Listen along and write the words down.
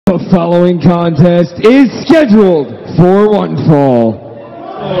The following contest is scheduled for one fall.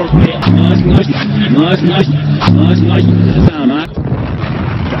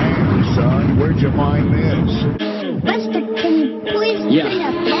 Damn, son, where'd you find this? Buster, can you please Yeah,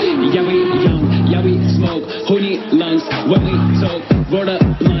 we smoke, hoodie lungs, when we talk, Rhoda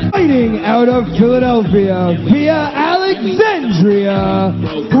blunt. Fighting out of Philadelphia via Alexandria,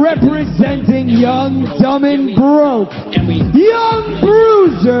 representing Young, Dumb, and Broke, Young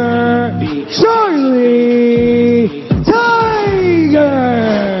Bruiser, Charlie Tiger.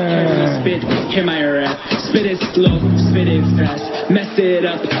 Spit, hear my rap, spit it slow, spit it fast, mess it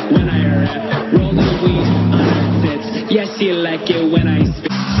up when I rap, roll the weed on her tits, yes, you like it when I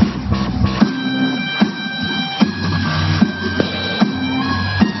spit.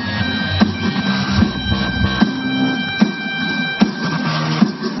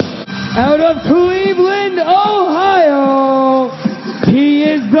 Out of Cleveland, Ohio, he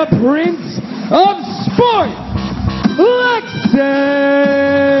is the Prince of Sport, Lexus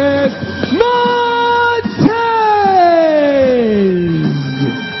Montez.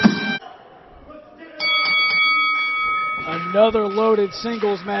 Another loaded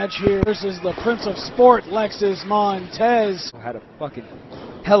singles match here. This is the Prince of Sport, Lexus Montez. Had a fucking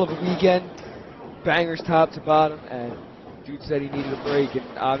hell of a weekend, bangers top to bottom, and dude said he needed a break, and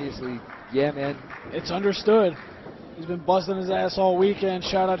obviously, yeah, man. It's understood. He's been busting his ass all weekend.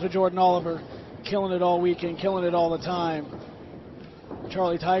 Shout out to Jordan Oliver. Killing it all weekend, killing it all the time.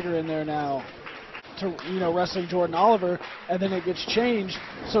 Charlie Tiger in there now to, wrestling Jordan Oliver, and then it gets changed.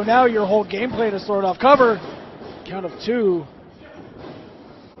 So now your whole game plan is thrown off cover. Count of two.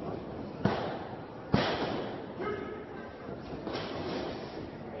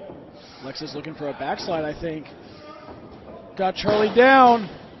 Lexus looking for a backslide, I think. Got Charlie down.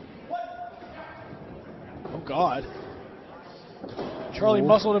 Oh, God. Charlie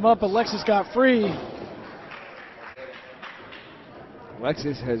muscled him up, but Lexus got free.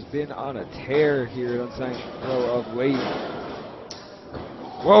 Lexus has been on a tear here at Unsanctioned Pro of late.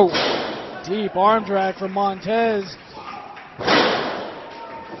 Whoa! Deep arm drag from Montez.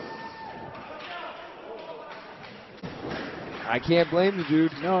 I can't blame the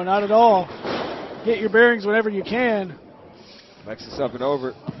dude. No, not at all. Get your bearings whenever you can. Lexus up and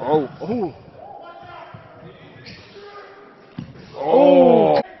over. Oh. Ooh.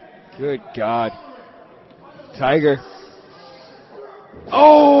 Oh. Good God. Tiger.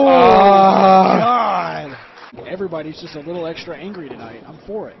 Oh, God. Everybody's just a little extra angry tonight. I'm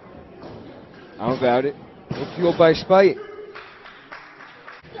for it. How about it? No fueled by spite.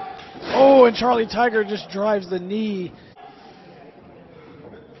 Oh, and Charlie Tiger just drives the knee.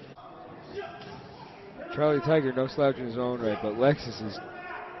 Charlie Tiger, no slouch in his own right, but Lexus is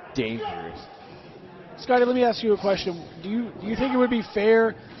dangerous. Scotty, let me ask you a question. Do you think it would be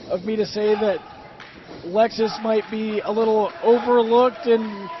fair of me to say that Lexus might be a little overlooked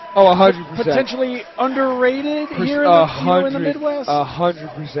and 100%. potentially underrated here in the Midwest?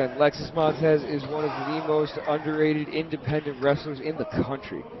 100%. Lexus Montez is one of the most underrated independent wrestlers in the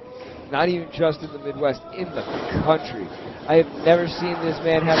country. Not even just in the Midwest, in the country. I have never seen this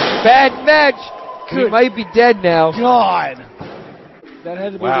man have a bad match. He might be dead now. God. That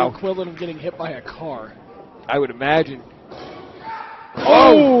had to be Wow. the equivalent of getting hit by a car. I would imagine.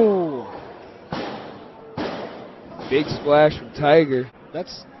 Oh! Big splash from Tiger.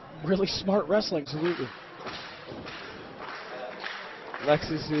 That's really smart wrestling. Absolutely.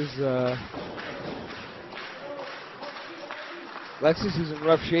 Lexus is in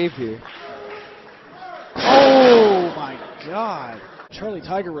rough shape here. Oh, my God. Charlie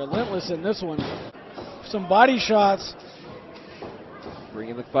Tiger relentless in this one. Some body shots.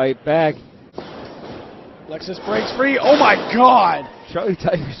 Bringing the fight back. Lexus breaks free. Oh, my God. Charlie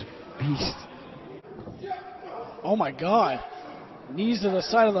Tiger's a beast. Oh, my God. Knees to the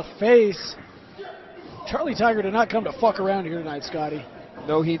side of the face. Charlie Tiger did not come to fuck around here tonight, Scotty.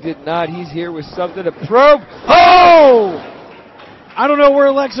 No, he did not. He's here with something to prove. Oh! I don't know where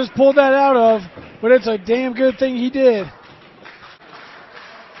Lexus pulled that out of, but it's a damn good thing he did.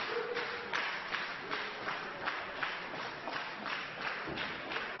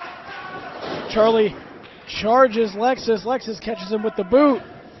 Charlie charges Lexus. Lexus catches him with the boot.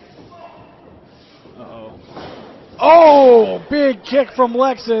 Uh-oh. Oh, big kick from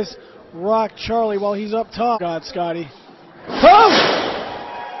Lexus. Rock Charlie while he's up top. God, Scotty. Oh!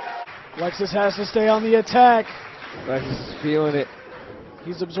 Lexus has to stay on the attack. Lexus is feeling it.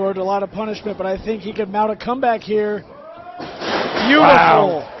 He's absorbed a lot of punishment, but I think he could mount a comeback here. Beautiful.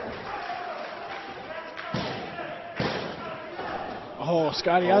 Wow. Oh,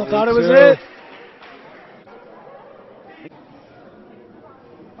 Scotty, I Only thought it was two. it.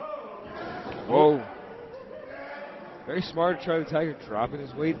 Whoa. Very smart to try the Tiger, dropping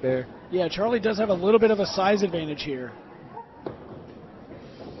his weight there. Yeah, Charlie does have a little bit of a size advantage here.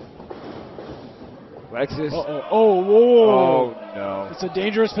 Lexus. Uh-oh. Oh, whoa. Oh, no. It's a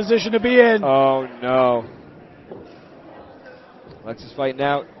dangerous position to be in. Oh, no. Lexus fighting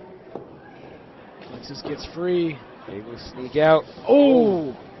out. Lexus gets free. Able to sneak out.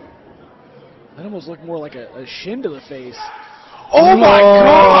 Oh! That almost looked more like a shin to the face. Oh, my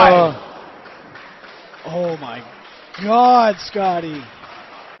God! Oh, my God, Scotty.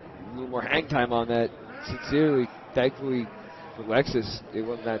 A little more hang time on that. Sincerely, thankfully for Lexus, it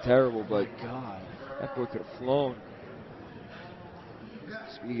wasn't that terrible, but God, that boy could have flown.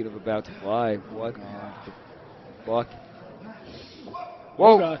 Speaking of about to fly, what the fuck?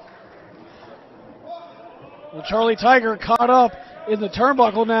 Whoa! Oh, God. Well, Charlie Tiger caught up in the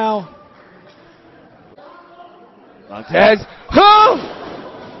turnbuckle now. Montez.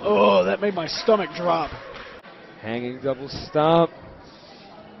 Oh, that made my stomach drop. Hanging double stomp.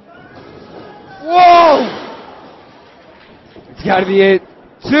 Whoa! It's got to be it.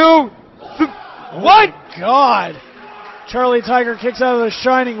 2, 1. Oh my God! Charlie Tiger kicks out of the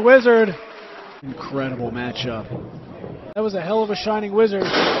Shining Wizard. Incredible matchup. That was a hell of a Shining Wizard.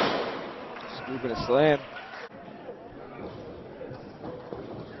 Scoop and a slam.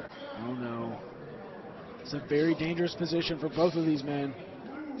 Oh no. It's a very dangerous position for both of these men.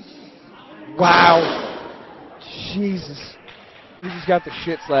 Wow. Jesus. He just got the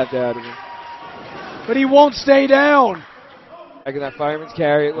shit slapped out of him. But he won't stay down. Back in that fireman's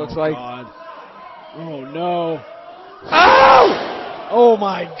carry, it looks like. God. Oh no. Oh! Oh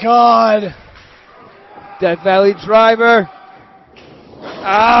my God. Death Valley driver.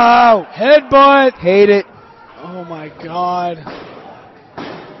 Ow! Headbutt. Hate it. Oh my God.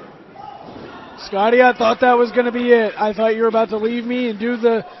 Scotty, I thought that was going to be it. I thought you were about to leave me and do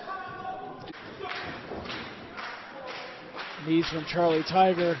the knees from Charlie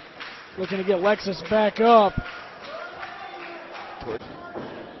Tiger. Looking to get Lexus back up.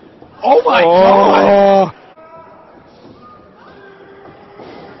 Oh my God!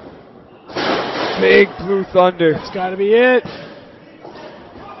 Big Blue Thunder. That's got to be it.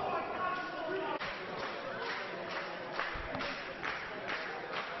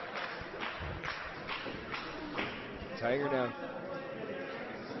 Tiger now.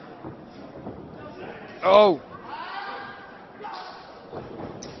 Oh!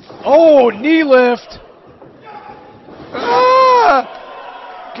 Oh, knee lift.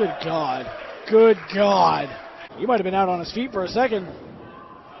 Ah! Good God. Good God. He might have been out on his feet for a second.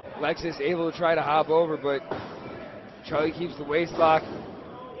 Lexus able to try to hop over, but Charlie keeps the waist lock.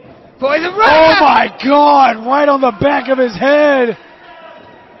 Poison Oh my God! Right on the back of his head.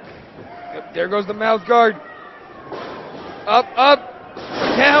 Yep, there goes the mouth guard. Up, up,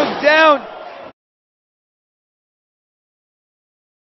 down, down.